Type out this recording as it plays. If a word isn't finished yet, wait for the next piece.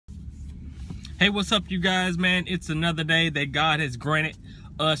Hey, what's up, you guys, man? It's another day that God has granted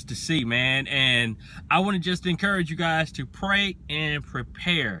us to see, man. And I want to just encourage you guys to pray and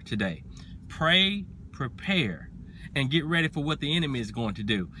prepare today. Pray, prepare, and get ready for what the enemy is going to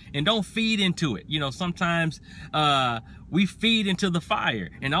do. And don't feed into it. You know, sometimes we feed into the fire.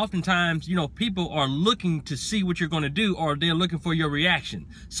 And oftentimes, you know, people are looking to see what you're going to do, or they're looking for your reaction.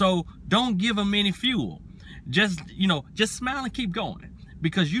 So don't give them any fuel. Just smile and keep going.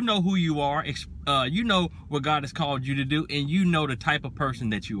 Because you know who you are, you know what God has called you to do, and you know the type of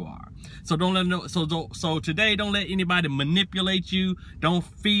person that you are. So don't let so today, don't let anybody manipulate you. Don't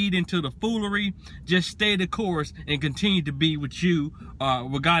feed into the foolery. Just stay the course and continue to be what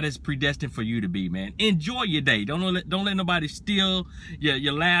God has predestined for you to be, man. Enjoy your day. Don't let nobody steal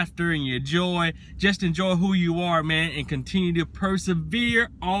your laughter and your joy. Just enjoy who you are, man, and continue to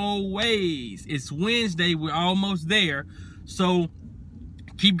persevere always. It's Wednesday. We're almost there. So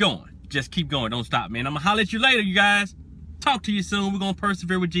keep going. Just keep going. Don't stop, man. I'm going to holler at you later, you guys. Talk to you soon. We're going to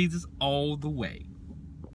persevere with Jesus all the way.